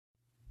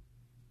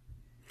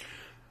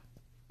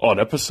On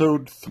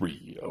episode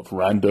 3 of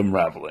Random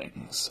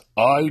Ravelings,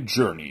 I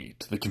journey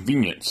to the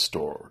convenience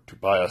store to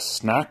buy a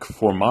snack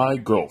for my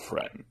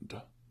girlfriend.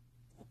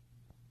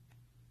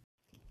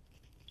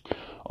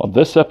 On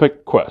this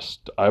epic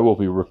quest, I will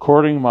be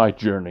recording my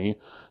journey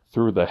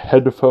through the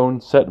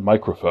headphone-set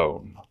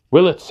microphone.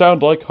 Will it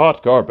sound like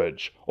hot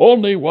garbage?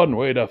 Only one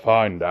way to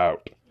find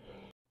out.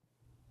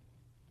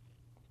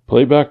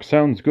 Playback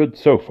sounds good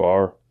so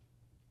far.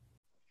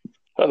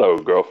 Hello,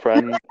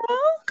 girlfriend.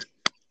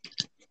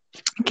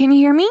 Can you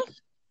hear me?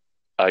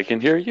 I can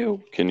hear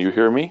you. Can you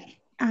hear me?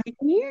 I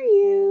can hear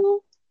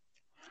you.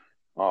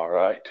 All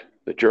right.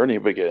 The journey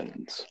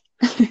begins.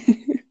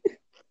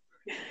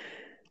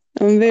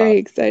 I'm very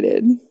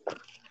excited.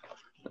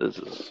 This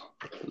is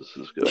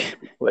going to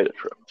be quite a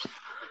trip.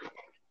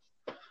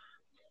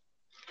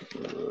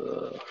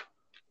 All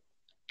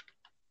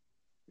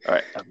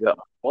right. I've got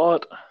my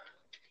wallet.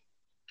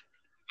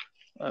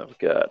 I've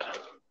got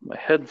my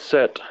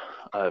headset.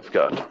 I've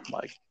got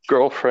my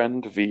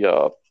girlfriend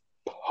via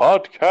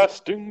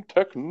podcasting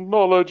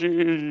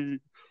technology.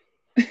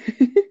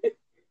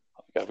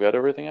 I've got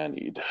everything I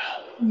need.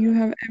 You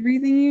have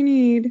everything you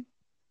need.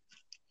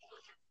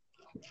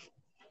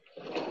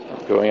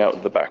 I'm going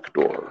out the back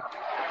door.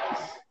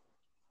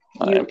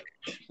 I'm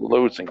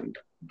closing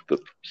the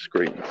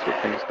screen so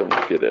things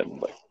don't get in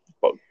like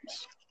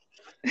bugs.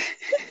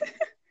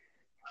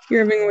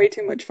 You're having way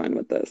too much fun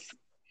with this.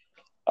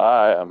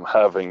 I am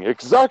having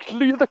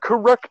exactly the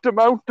correct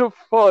amount of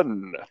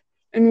fun.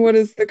 And what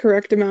is the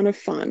correct amount of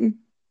fun?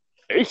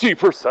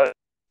 80%.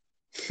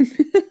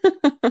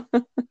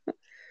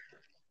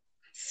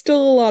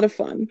 Still a lot of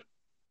fun.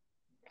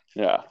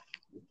 Yeah.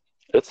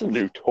 It's a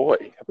new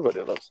toy.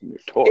 Everybody loves a new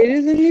toy. It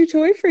is a new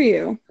toy for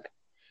you.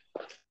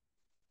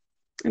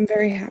 I'm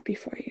very happy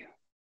for you.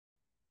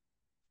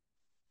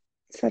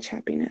 Such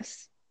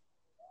happiness.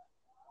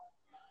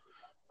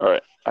 All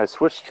right. I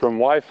switched from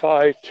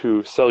Wi-Fi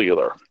to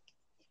cellular.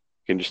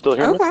 Can you still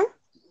hear me? Okay.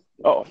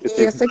 Oh,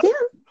 Yes, I can.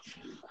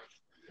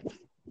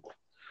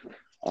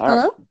 All right.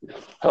 Hello?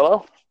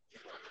 Hello?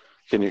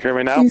 Can you hear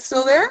me now? You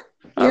still there?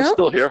 I'm Yep.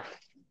 still here.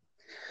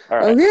 All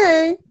right.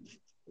 Okay.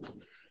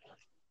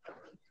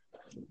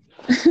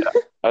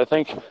 I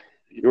think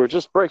you were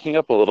just breaking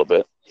up a little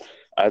bit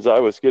as I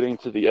was getting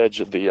to the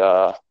edge of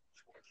the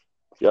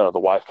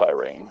Wi-Fi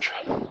range.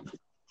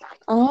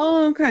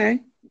 Oh, okay.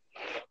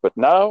 But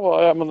now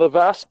I am in the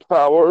vast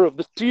power of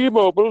the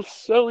T-Mobile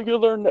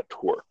cellular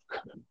network.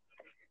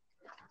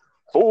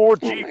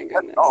 4G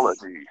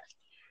technology.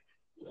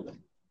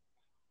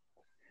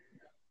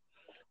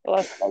 Well,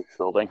 that's a nice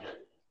building.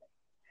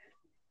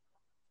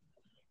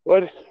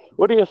 What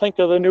do you think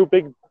of the new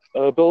big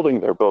building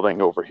they're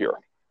building over here?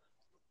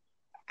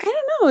 I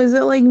don't know. Is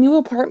it like new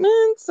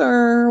apartments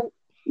or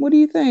what do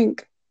you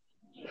think?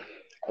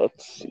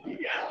 Let's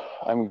see.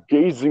 I'm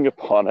gazing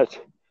upon it,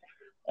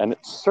 and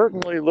it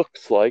certainly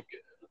looks like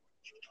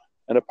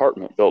an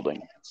apartment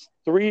building. It's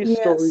three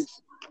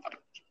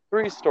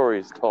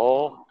stories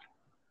tall,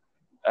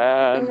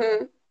 and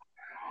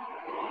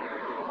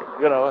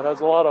it has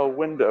a lot of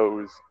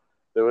windows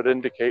that would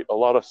indicate a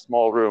lot of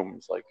small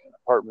rooms, like an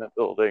apartment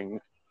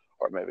building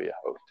or maybe a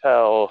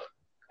hotel.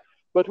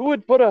 But who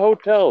would put a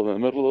hotel in the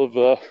middle of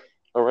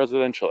a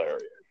residential area?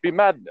 It'd be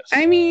madness.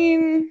 I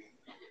mean,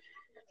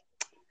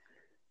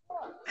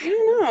 I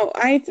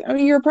don't know.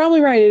 You're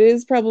probably right. It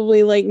is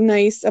probably like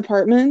nice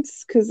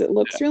apartments because it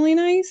looks really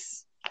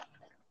nice.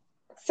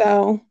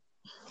 So,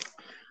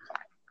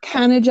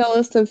 kind of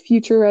jealous of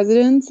future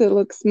residents. It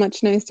looks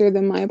much nicer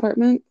than my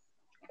apartment.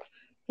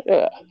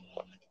 Yeah.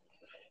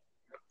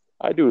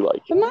 I do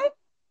like it.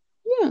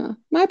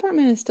 My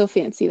apartment is still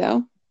fancy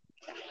though.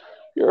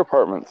 Your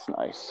apartment's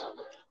nice.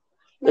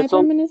 My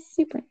apartment is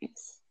super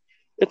nice.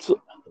 It's a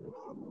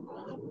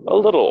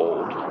little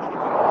old,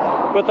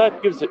 but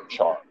that gives it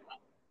charm.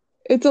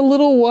 It's a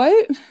little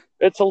what?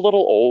 It's a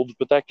little old,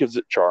 but that gives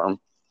it charm.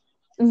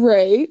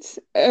 Right.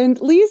 And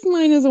at least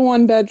mine is a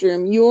one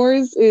bedroom.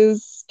 Yours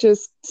is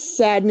just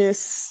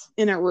sadness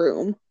in a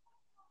room.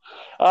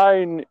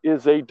 Mine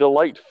is a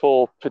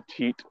delightful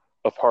petite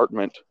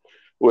apartment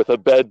with a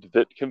bed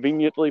that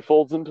conveniently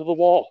folds into the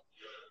wall.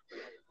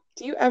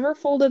 Do you ever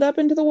fold it up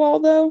into the wall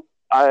though?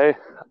 I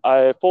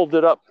fold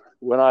it up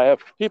when I have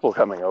people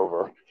coming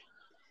over.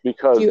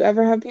 Because do you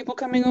ever have people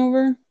coming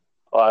over?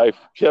 I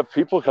have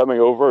people coming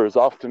over as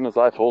often as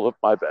I fold up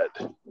my bed.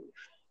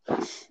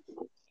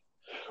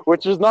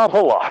 Which is not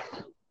a lot.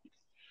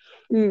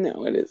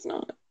 No, it is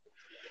not.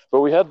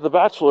 But we had the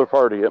bachelor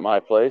party at my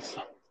place.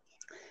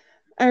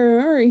 I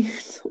remember you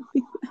told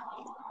me that.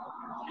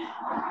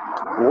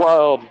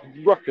 Wild,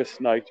 ruckus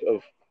night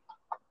of,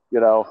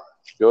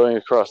 going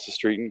across the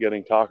street and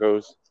getting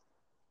tacos.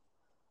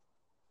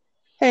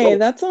 Hey,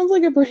 that sounds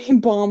like a pretty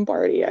bomb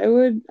party. I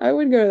would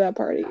go to that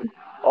party.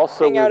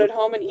 Also, hang out at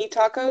home and eat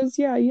tacos.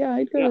 Yeah,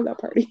 I'd go to that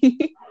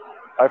party.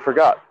 I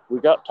forgot. We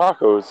got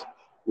tacos.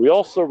 We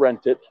also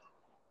rented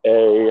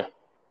a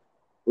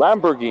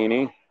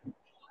Lamborghini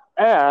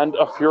and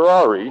a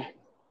Ferrari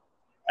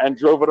and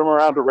drove them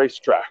around a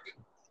racetrack.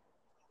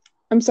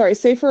 I'm sorry,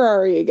 say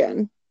Ferrari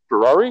again.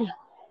 Ferrari?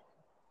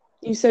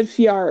 You said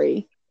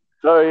Fiari.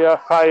 Ferrari.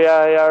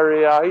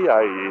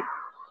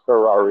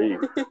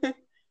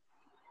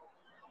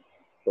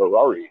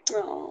 Ferrari.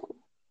 Oh.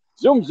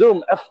 Zoom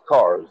zoom F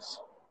cars.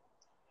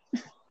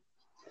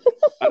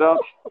 I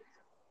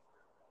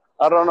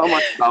don't know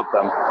much about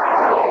them,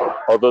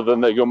 other than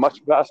they go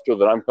much faster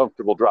than I'm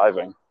comfortable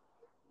driving.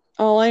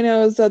 All I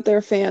know is that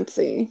they're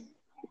fancy.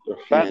 They're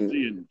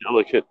fancy and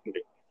delicate and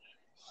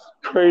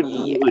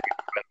crazy.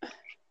 Yeah.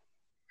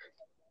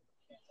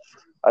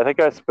 I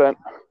think I spent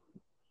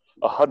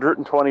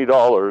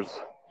 $120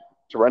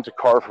 to rent a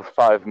car for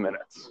 5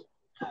 minutes.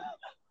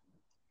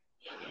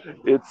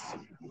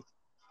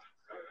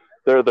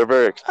 They're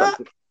very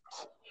expensive.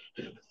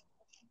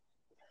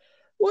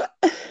 What?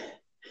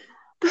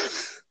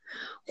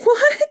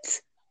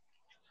 What?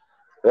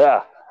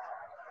 Yeah.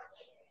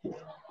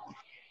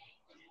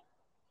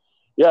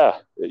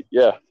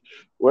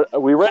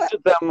 We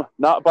rented them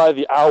not by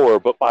the hour,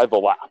 but by the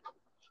lap.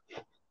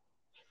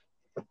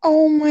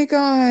 Oh my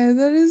God,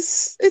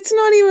 it's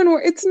not even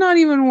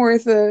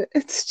worth it.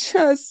 It's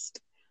just,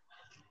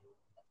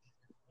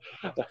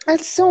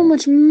 that's so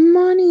much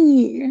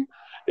money.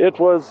 It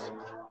was,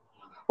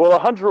 well,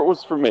 100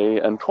 was for me,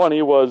 and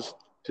 20 was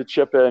to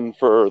chip in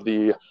for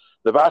the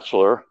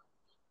bachelor,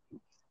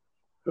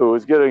 who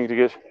was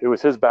it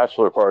was his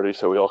bachelor party,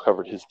 so we all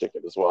covered his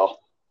ticket as well.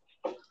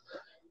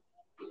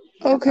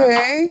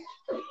 Okay.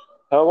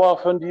 How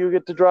often do you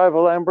get to drive a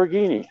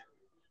Lamborghini?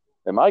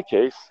 In my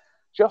case,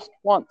 just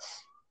once.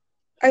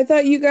 I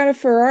thought you got a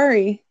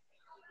Ferrari.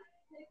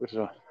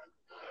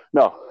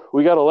 No,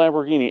 we got a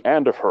Lamborghini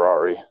and a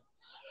Ferrari,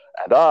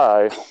 and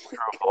I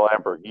drove the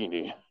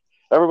Lamborghini.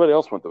 Everybody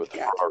else went with the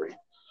Ferrari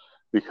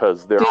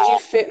because they're. Did you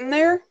fit in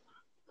there?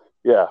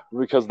 Yeah,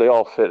 because they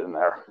all fit in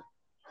there.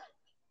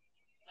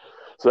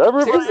 So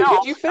everybody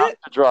else got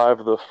to drive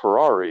the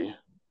Ferrari.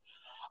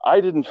 I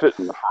didn't fit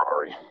in the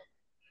Ferrari.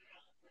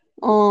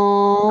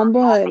 Aw,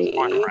 buddy.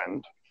 My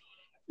boyfriend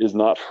is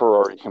not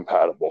Ferrari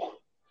compatible.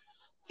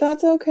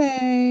 That's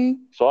okay.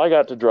 So I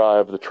got to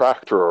drive the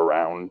tractor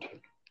around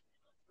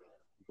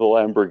the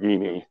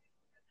Lamborghini.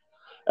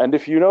 And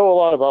if you know a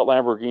lot about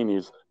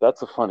Lamborghinis,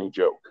 that's a funny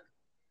joke.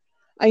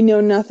 I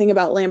know nothing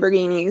about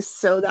Lamborghinis,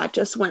 so that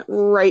just went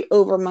right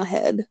over my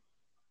head.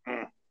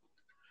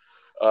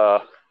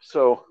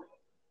 So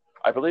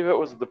I believe it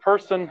was the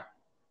person,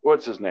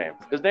 what's his name?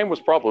 His name was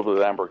probably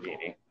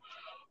Lamborghini.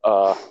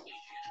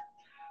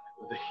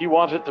 He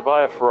wanted to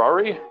buy a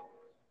Ferrari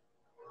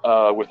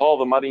with all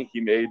the money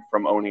he made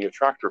from owning a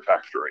tractor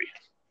factory.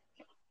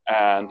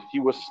 And he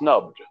was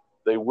snubbed.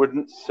 They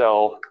wouldn't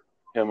sell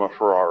him a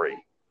Ferrari.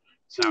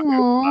 So he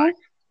was like,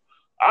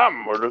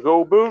 I'm going to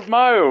go build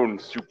my own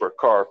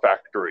supercar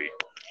factory.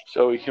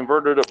 So he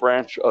converted a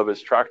branch of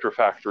his tractor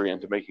factory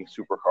into making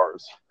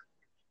supercars.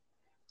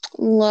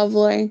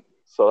 Lovely.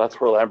 So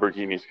that's where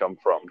Lamborghinis come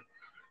from.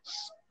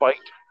 Spite,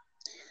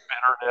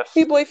 bitterness.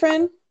 Hey,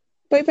 boyfriend.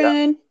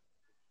 Yeah.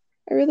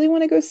 I really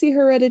want to go see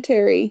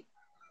Hereditary.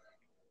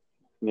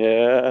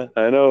 Yeah,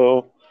 I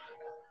know.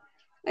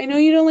 I know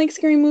you don't like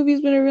scary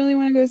movies, but I really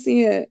want to go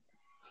see it.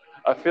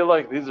 I feel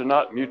like these are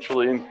not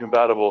mutually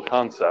incompatible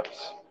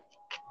concepts.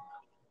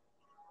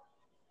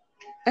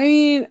 I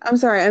mean, I'm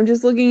sorry. I'm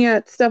just looking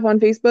at stuff on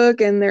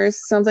Facebook, and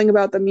there's something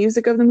about the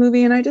music of the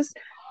movie, and I just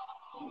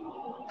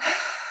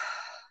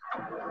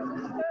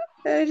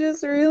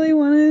really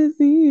want to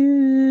see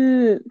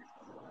it.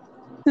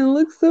 It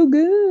looks so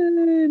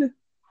good.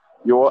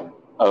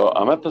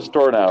 I'm at the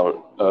store now.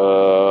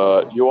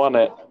 You want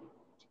it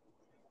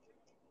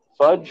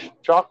fudge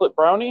chocolate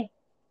brownie?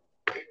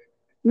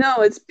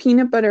 No, it's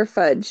peanut butter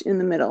fudge in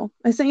the middle.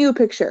 I sent you a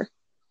picture.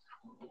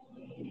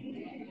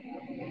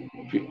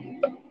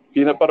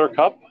 Peanut butter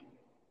cup?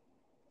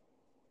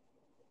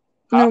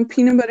 No,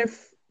 peanut butter.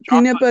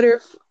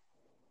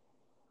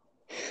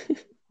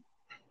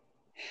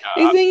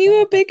 I sent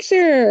you a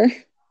picture.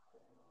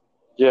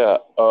 Yeah.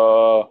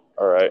 All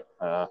right.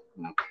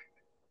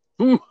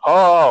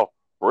 Oh,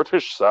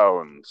 British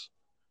sounds.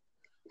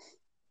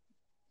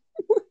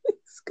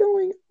 What's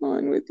going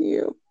on with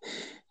you?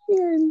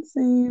 You're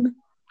insane.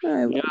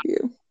 I love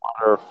you.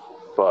 Butter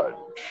fudge.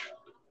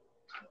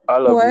 I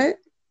love what? You,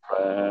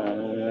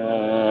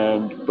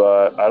 friend,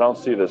 but I don't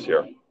see this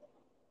here.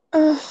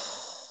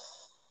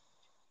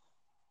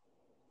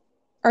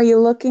 Are you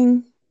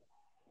looking?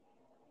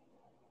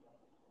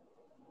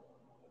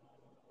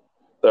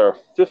 There are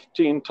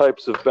 15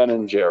 types of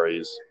Ben &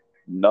 Jerry's.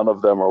 None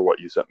of them are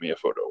what you sent me a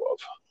photo of.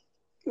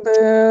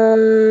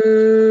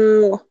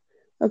 Boo.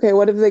 Okay,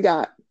 what have they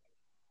got?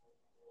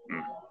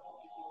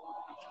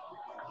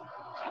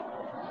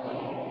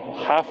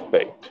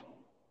 Half-baked.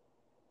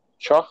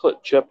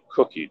 Chocolate chip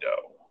cookie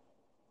dough.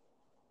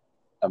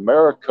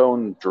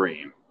 Americone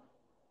Dream.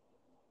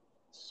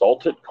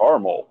 Salted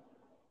caramel.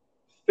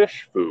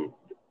 Fish food.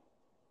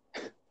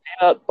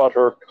 Peanut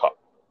butter cup.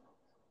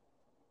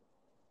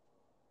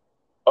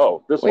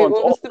 Oh, this one's...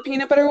 What was the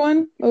peanut butter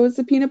one?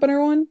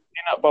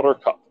 Peanut butter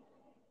cup.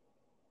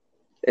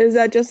 Is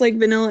that just like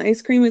vanilla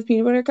ice cream with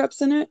peanut butter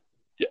cups in it?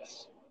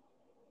 Yes.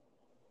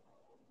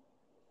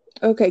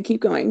 Okay,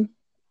 keep going.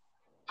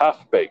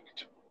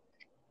 Half-baked.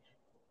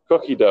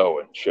 Cookie dough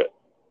and shit.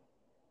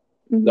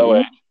 No, Mm-hmm.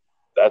 wait.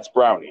 That's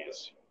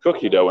brownies.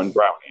 Cookie dough and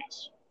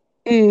brownies.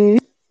 Mm-hmm.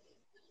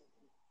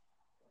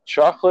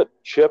 Chocolate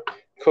chip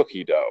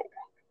cookie dough.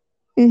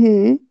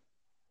 Mm-hmm.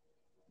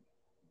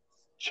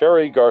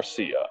 Cherry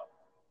Garcia.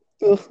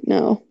 Oh,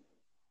 no.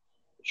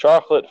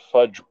 Chocolate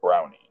fudge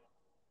brownie.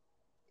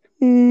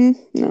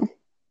 No.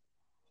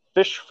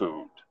 Fish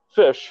food.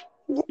 Fish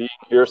being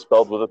here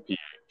spelled with a PH.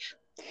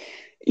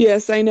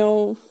 Yes, I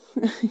know.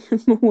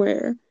 I'm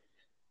aware.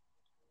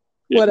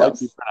 It What might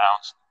be else?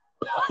 pronounced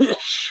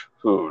fish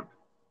food.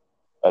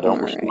 I All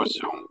don't wish to right.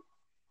 assume.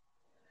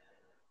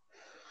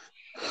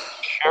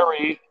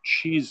 Cherry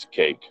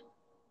cheesecake.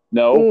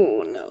 No,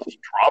 Oh, no.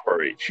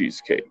 strawberry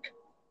cheesecake.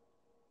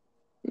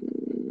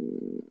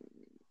 Mm,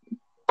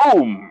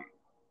 Boom!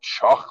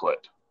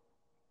 Chocolate.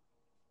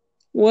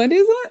 What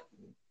is it?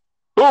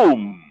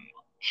 Boom!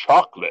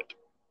 Chocolate.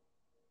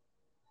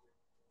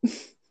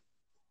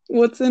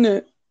 What's in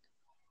it?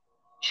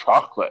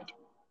 Chocolate.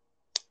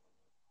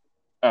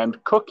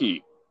 And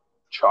cookie.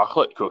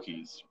 Chocolate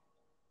cookies.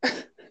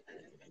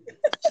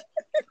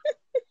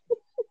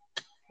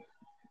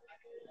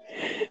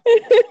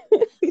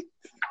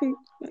 So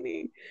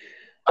funny.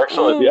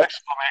 Actually, the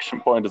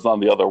exclamation point is on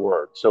the other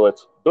word, so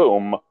it's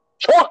boom,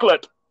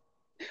 chocolate!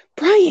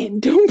 Brian,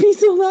 don't be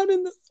so loud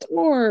in the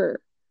store.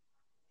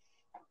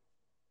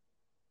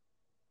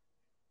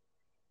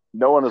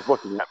 No one is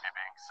looking at me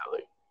being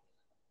silly.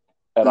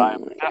 And Oh I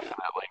am my God.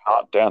 definitely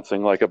not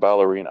dancing like a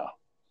ballerina.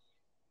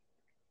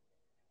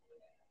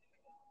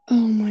 Oh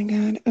my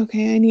God.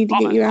 Okay, I need to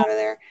Oh, get you out of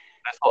there.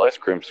 I sell ice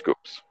cream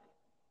scoops.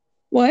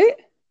 What?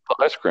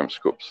 Ice cream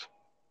scoops.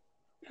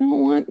 I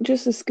don't want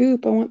just a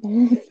scoop. I want the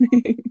whole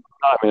thing.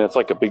 I mean, it's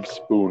like a big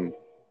spoon.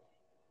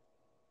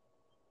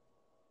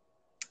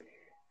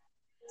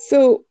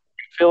 So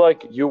I feel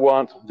like you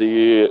want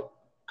the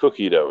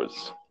cookie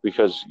doughs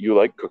because you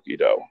like cookie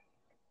dough.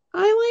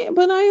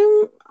 but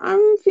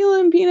I'm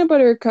feeling peanut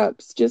butter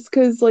cups just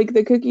because like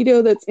the cookie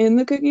dough that's in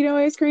the cookie dough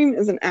ice cream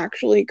isn't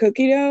actually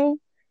cookie dough.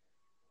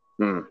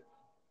 Hmm.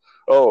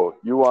 Oh,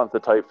 you want the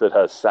type that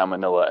has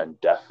salmonella and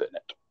death in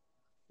it.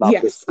 Not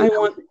Yes, I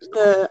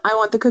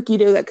want the cookie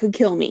dough that could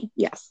kill me.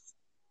 Yes.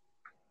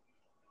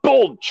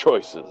 bold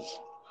choices.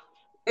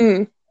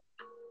 Mm.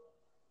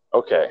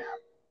 Okay.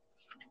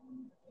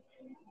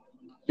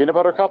 Peanut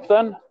butter cup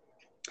then?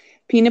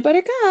 Peanut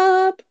butter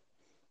cup.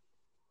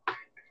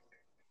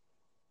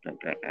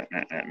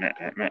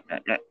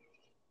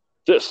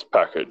 This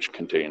package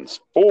contains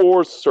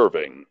 4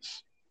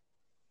 servings.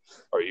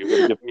 Are you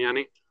going to give me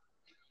any?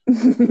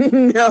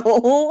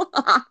 No.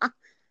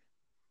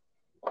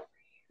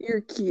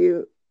 You're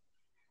cute.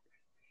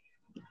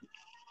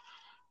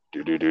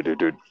 Do do do do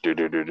do do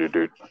do do do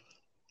do.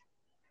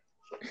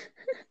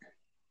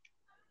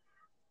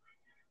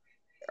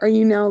 Are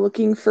you now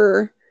looking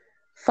for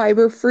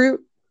fiber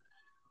fruit?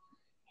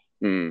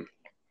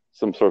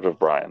 Some sort of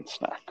Brian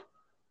snack.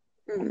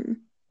 Mm.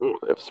 Oh,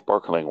 they have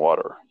sparkling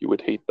water. You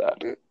would hate that.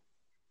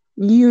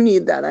 You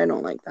need that. I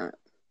don't like that.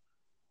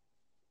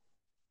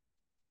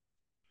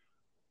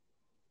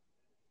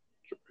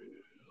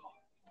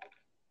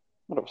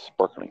 What of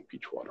sparkling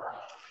peach water?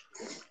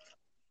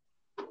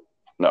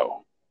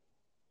 No.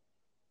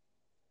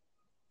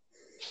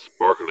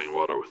 Sparkling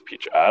water with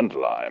peach and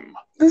lime.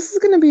 This is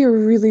going to be a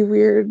really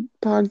weird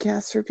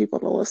podcast for people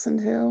to listen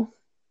to.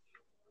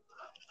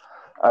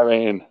 I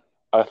mean,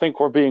 I think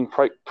we're being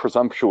quite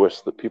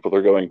presumptuous that people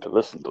are going to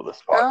listen to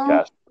this Oh,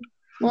 podcast.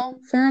 well,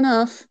 fair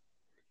enough.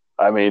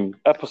 I mean,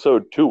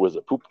 episode 2 was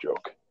a poop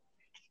joke.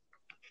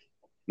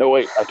 No,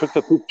 wait, I took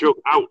the poop joke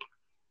out.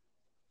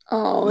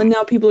 Oh, and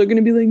now people are going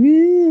to be like,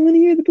 I want to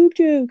hear the poop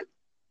joke.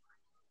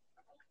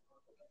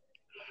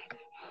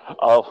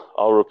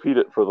 I'll repeat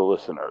it for the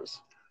listeners.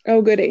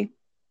 Oh, goody.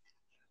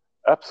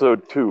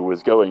 Episode 2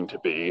 was going to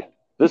be,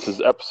 this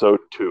is episode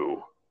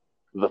 2,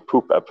 the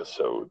poop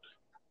episode.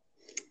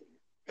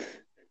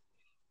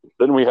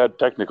 Then we had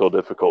technical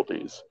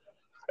difficulties,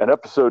 and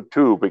episode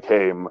 2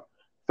 became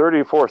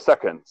 34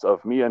 seconds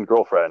of me and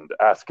girlfriend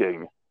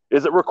asking,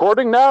 is it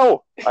recording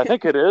now? I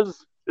think it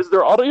is. Is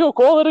there audio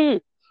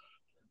quality?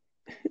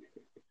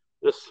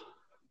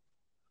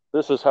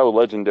 This is how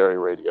legendary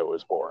radio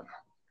is born.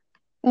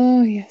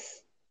 Oh,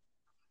 yes.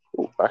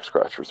 Ooh, back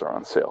scratchers are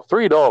on sale.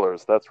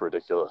 $3. That's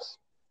ridiculous.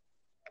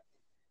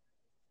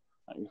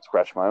 I can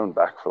scratch my own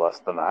back for less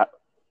than that.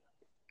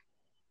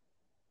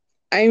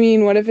 I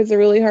mean, what if it's a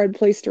really hard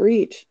place to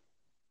reach?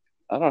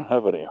 I don't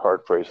have any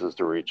hard places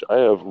to reach. I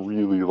have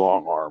really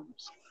long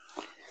arms.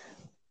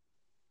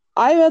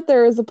 I bet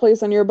there is a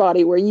place on your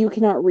body where you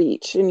cannot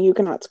reach and you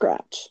cannot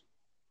scratch.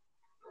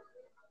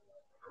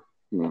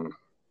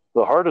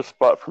 The hardest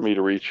spot for me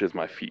to reach is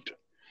my feet,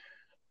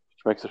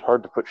 which makes it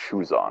hard to put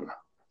shoes on.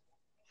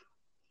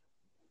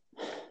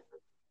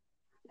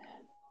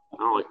 I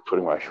don't like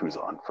putting my shoes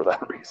on for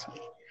that reason.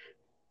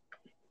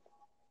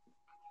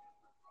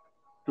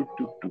 Doop,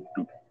 doop, doop,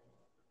 doop.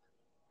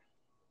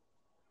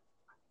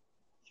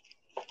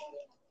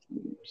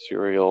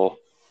 Cereal.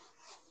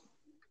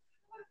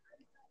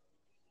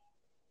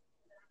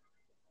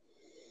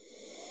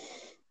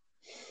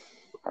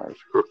 There's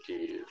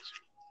cookies.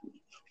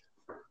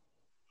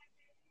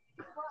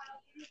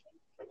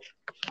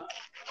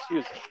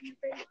 Excuse me.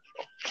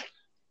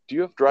 Do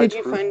you have dried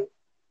fruit?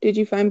 Did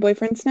you find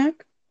boyfriend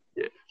snack?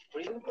 Yeah.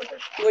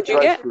 What'd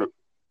you get? Fruit.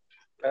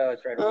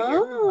 It's right over here.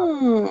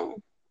 Oh,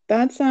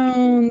 that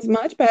sounds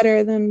much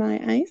better than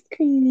my ice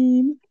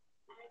cream.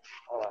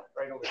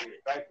 Right over here.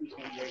 Dried fruit's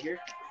gonna be right here.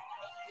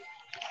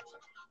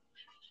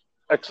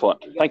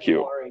 Excellent. Thank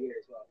you. Right here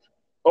as well.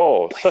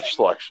 Oh, such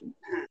selection.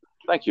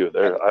 Thank you.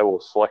 There, I will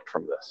select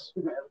from this.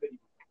 Oh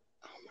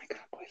my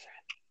God,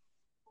 boyfriend.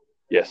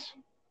 Yes.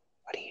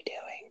 What are you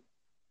doing?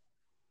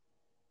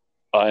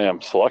 I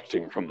am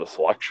selecting from the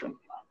selection.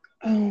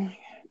 Oh my God.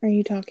 Are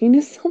you talking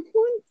to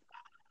someone?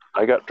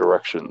 I got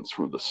directions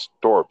from the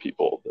store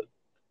people.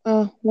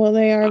 Oh, well,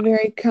 they are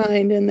very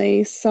kind and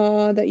they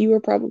saw that you were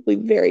probably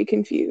very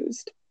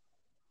confused.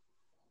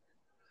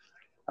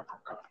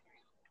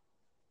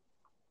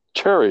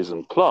 Cherries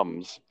and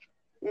plums.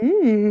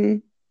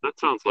 Mmm. That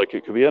sounds like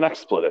it could be an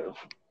expletive.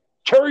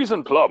 Cherries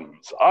and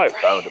plums. I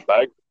found a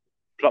bag of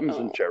plums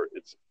and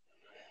cherries.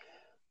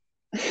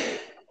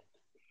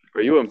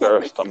 Are you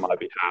embarrassed on my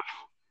behalf?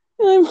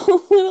 I'm a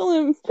little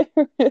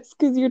embarrassed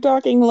because you're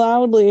talking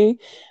loudly,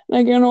 and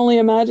I can only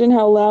imagine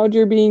how loud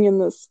you're being in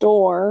the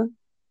store.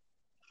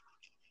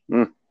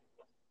 I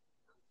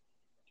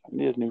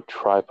need a new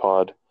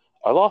tripod.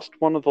 I lost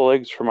one of the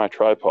legs for my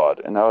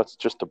tripod, and now it's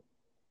just a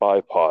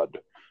bipod.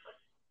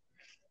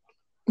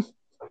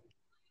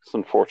 It's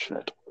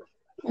unfortunate.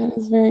 That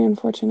is very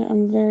unfortunate.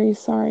 I'm very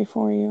sorry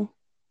for you.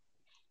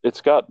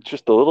 It's got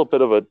just a little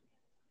bit of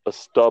a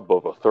stub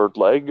of a third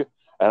leg,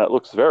 and it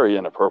looks very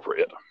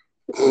inappropriate.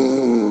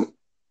 Oh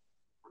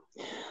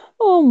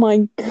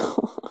my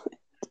God.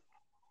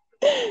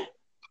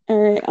 All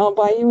right, I'll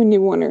buy you a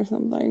new one or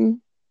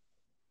something.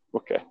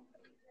 Okay.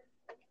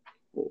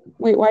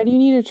 Wait, why do you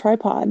need a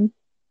tripod?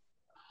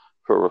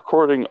 For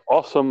recording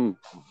awesome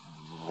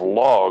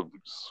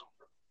vlogs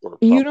or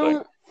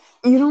something.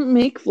 You don't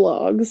make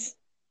vlogs.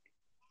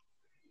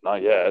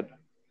 Not yet.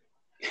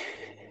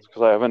 It's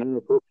because I have an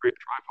inappropriate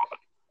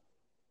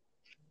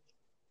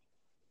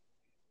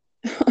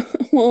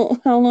tripod. Well,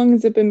 how long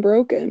has it been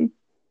broken?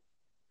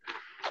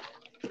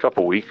 A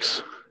couple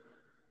weeks.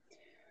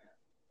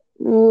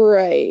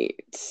 Right.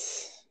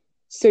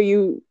 So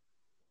you...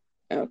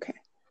 Okay.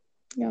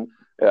 Yep.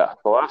 Yeah,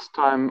 the last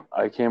time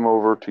I came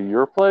over to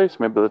your place,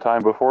 maybe the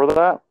time before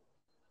that,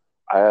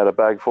 I had a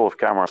bag full of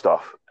camera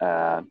stuff,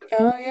 and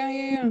Oh,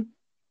 yeah.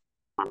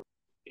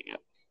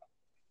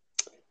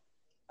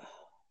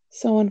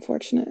 So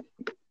unfortunate.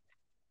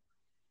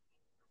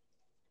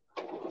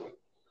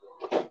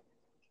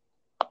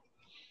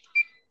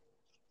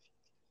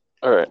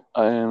 All right,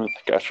 I am at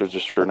the cash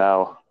register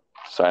now,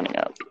 signing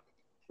out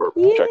or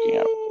Yay! checking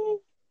out.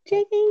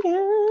 Checking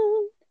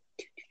out.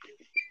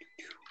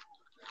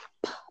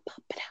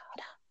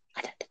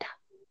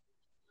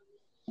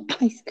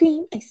 Ice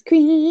cream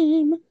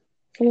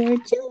for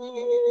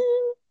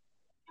Jillian.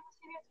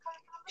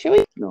 Should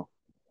we? No.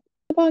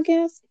 The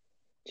podcast?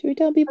 Should we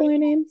tell people our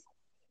names?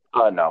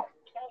 No.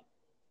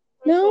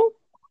 No?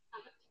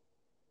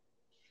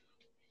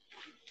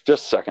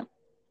 Just a second.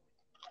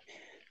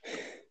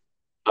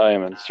 I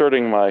am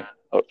inserting my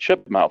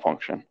chip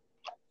malfunction.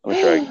 Let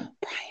me try again.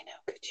 Brian,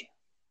 how could you?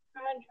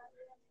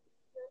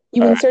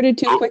 You inserted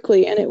too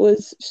quickly and it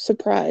was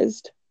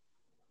surprised.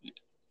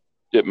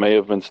 It may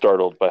have been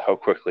startled by how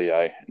quickly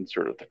I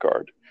inserted the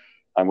card.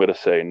 I'm going to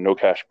say no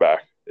cash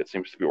back. It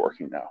seems to be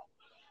working now.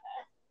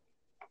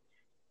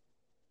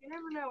 You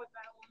never know with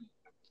that one.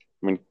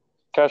 I mean,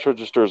 cash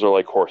registers are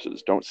like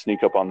horses. Don't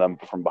sneak up on them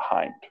from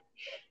behind,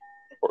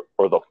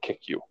 or they'll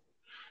kick you.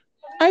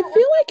 I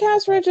feel like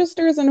cash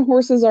registers and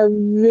horses are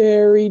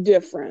very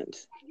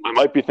different. I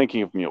might be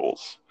thinking of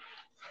mules.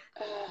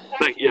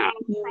 Yeah.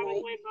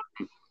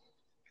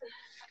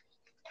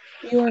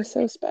 You are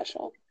so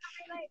special.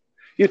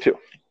 You too.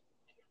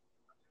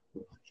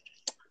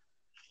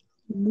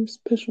 More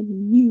special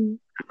than you.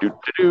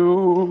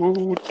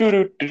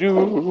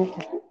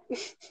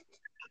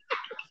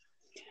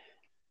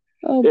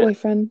 Oh,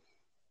 boyfriend.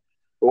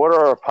 What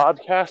are our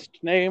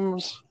podcast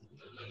names?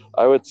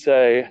 I would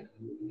say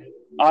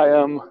I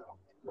am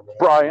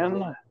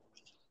Brian,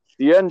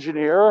 the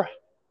engineer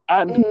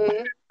and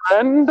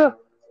friend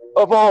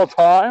of all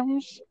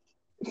times.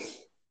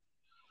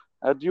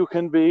 And you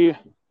can be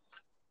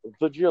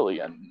the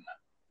Jillian.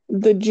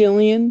 The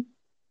Jillian?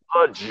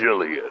 The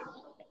Jillian.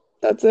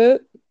 That's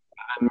it?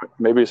 And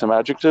maybe some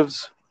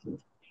adjectives?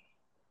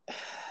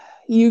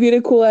 You get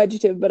a cool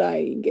adjective, but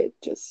I get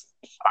just...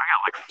 I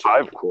got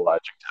like 5 cool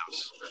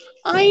adjectives.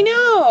 I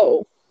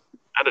know!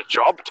 And a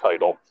job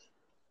title.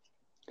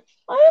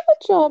 I have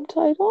a job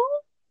title.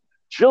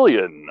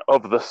 Jillian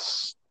of the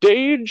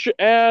stage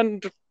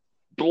and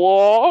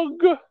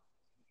blog? That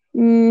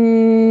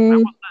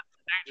was that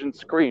stage and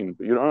screen,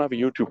 but you don't have a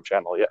YouTube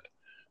channel yet.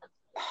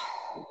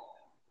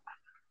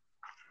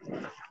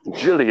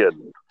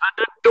 Jillian,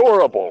 the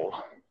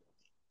adorable.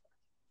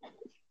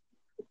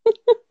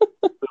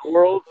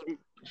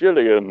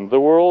 The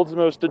world's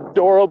most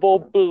adorable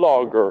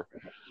blogger.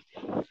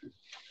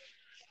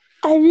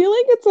 I feel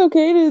like it's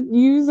okay to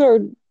use our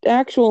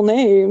actual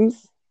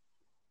names.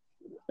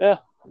 Yeah.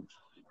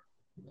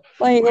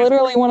 Like,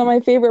 literally, one of my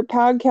favorite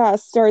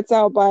podcasts starts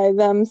out by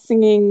them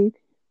singing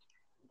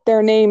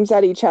their names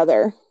at each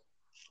other.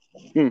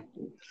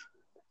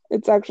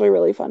 It's actually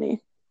really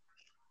funny.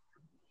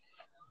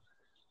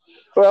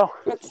 Well,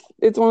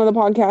 it's one of the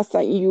podcasts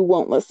that you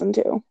won't listen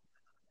to.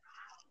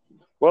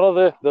 one of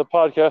the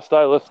podcasts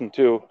I listen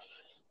to,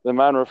 the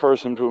man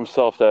refers him to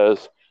himself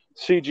as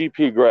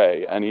CGP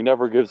Grey, and he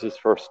never gives his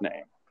first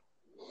name.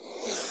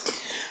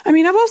 I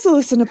mean, I've also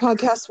listened to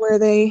podcasts where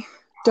they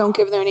don't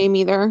give their name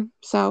either.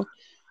 So,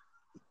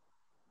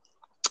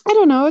 I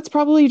don't know. It's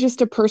probably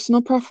just a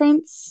personal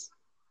preference.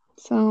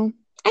 So,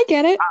 I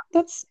get it.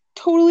 That's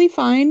totally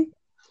fine.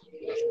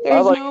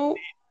 There's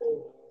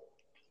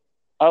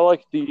I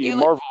like the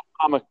Marvel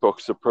comic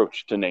books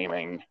approach to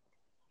naming.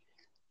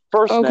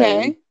 First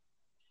name,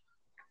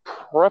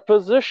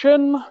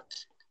 preposition,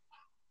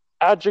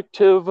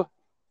 adjective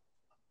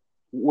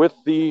with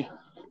the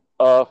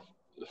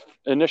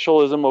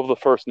initialism of the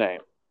first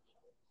name.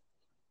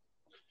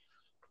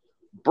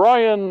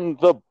 Brian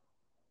the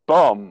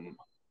Bum.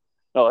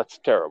 No, that's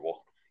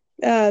terrible.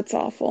 That's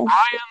awful.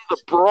 Brian the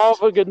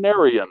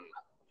Brovaginarian.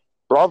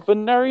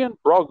 Brovaginarian?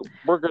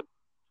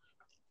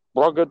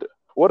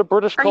 What a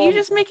British call. Are you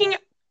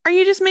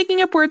just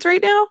making up words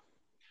right now?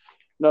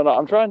 No,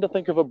 I'm trying to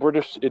think of a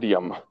British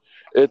idiom.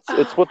 It's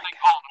what they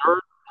call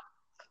nerds.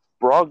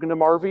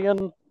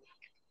 Brognamarvian.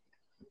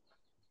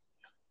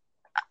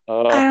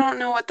 I don't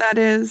know what that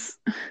is.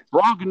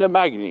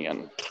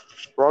 Brognamagnian.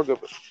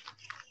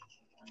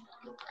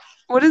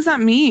 What does that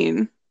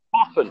mean?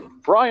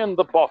 Boffin. Brian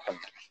the Boffin.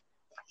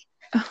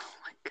 Oh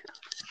my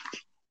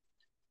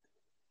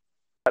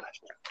god.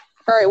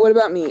 All right, what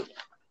about me?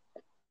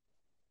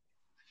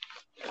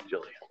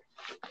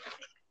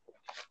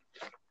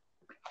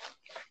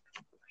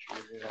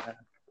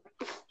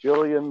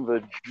 Jillian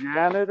the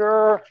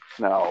janitor?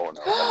 No,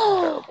 that's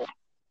terrible.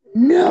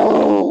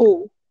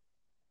 No.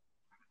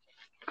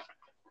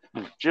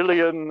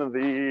 Jillian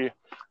the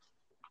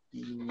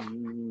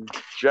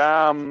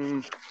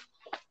jam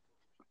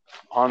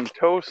on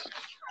toast.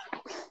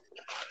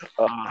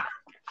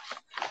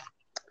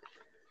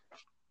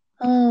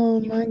 Oh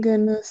my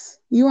goodness.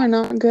 You are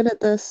not good at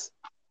this.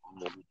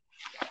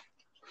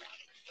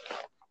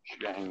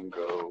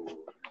 Django,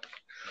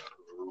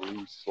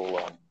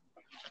 Jerusalem,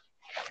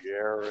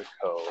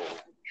 Jericho,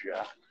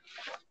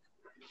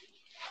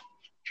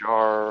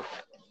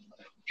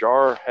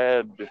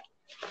 Jarhead.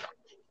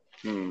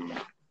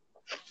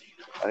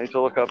 I need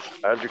to look up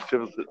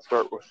adjectives that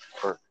start with,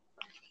 or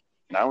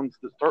nouns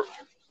that start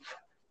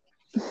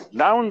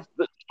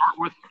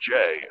with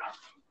J.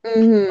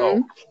 Mm-hmm.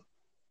 Oh,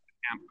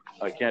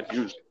 I can't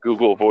use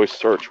Google Voice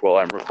Search while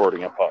I'm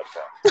recording a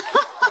podcast.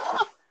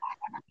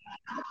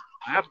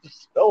 I have to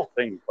spell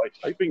things by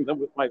typing them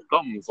with my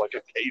thumbs like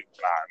a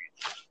caveman.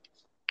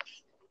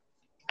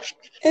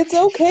 It's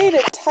okay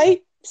to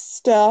type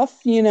stuff,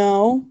 you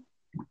know.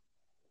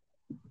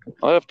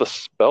 I have to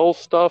spell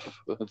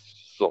stuff?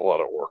 It's a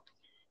lot of work.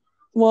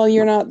 Well,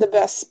 you're not the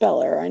best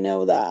speller, I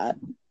know that.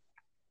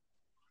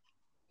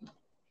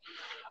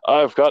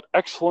 I've got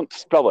excellent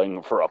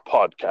spelling for a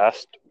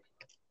podcast.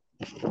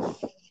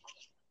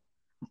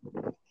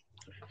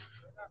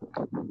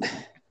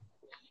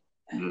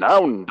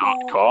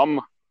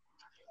 Noun.com.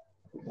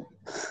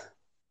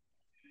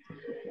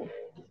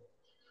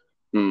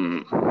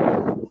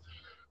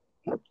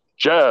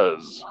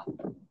 Jazz.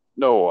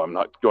 No, I'm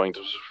not going to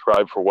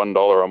subscribe for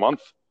 $1 a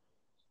month.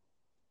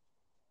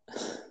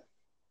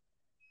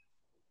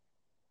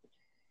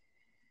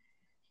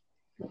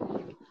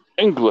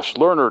 English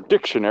Learner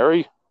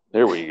Dictionary.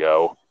 There we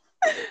go.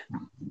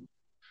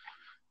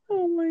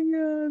 Oh my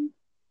god.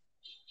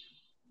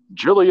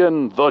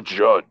 Jillian the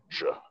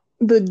Judge.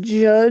 The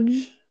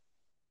Judge?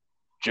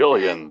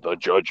 Jillian the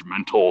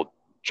Judgmental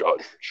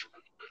Judge.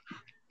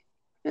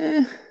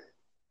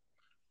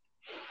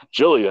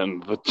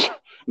 Jillian the...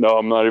 No,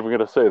 I'm not even going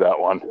to say that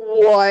one.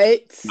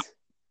 What?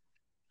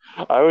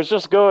 I was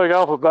just going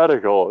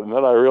alphabetical, and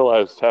then I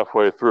realized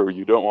halfway through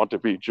you don't want to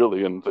be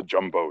Jillian the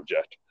Jumbo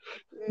Jet.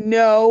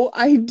 No,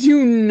 I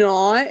do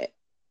not.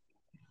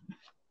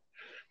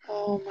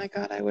 Oh my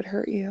god, I would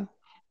hurt you.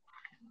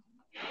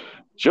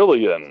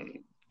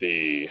 Jillian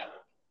the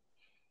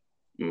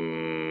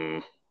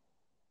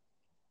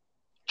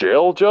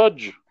jail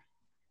judge?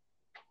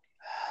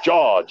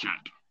 Jaw Jet.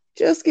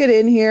 Just get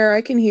in here,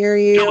 I can hear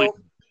you. Jillian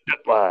Jet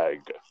Lag.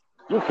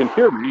 You can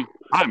hear me.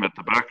 I'm at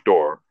the back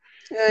door.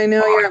 I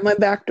know you're at my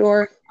back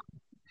door.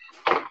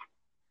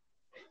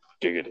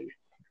 Giggity.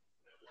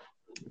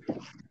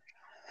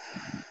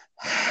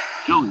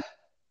 Jillian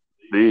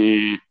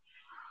the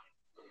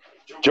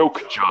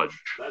joke judge.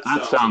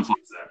 That sounds like...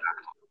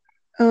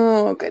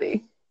 Oh,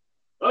 goody.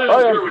 I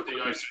am here with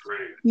the ice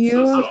cream.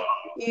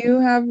 You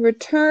have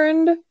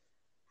returned. It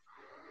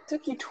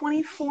took you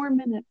 24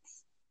 minutes.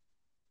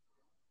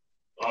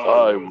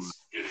 I was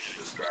getting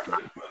distracted by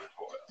the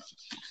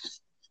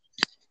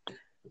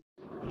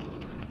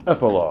toy.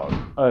 Epilogue.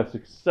 I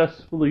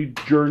successfully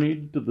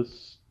journeyed to the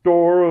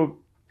store of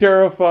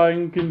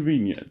terrifying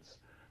convenience,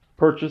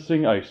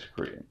 purchasing ice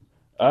cream.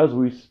 As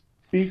we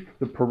speak,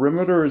 the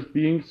perimeter is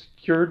being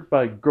secured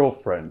by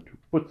girlfriend, who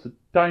puts a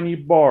tiny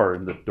bar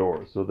in the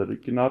door so that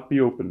it cannot be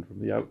opened from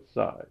the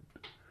outside.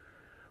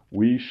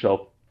 We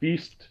shall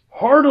feast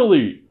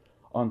heartily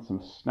on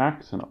some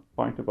snacks and a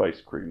pint of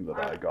ice cream that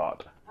I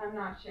got. I'm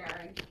not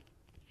sharing.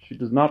 She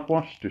does not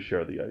want to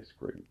share the ice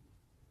cream,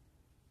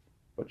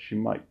 but she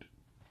might.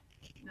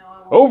 No, I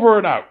won't. Over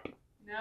and out!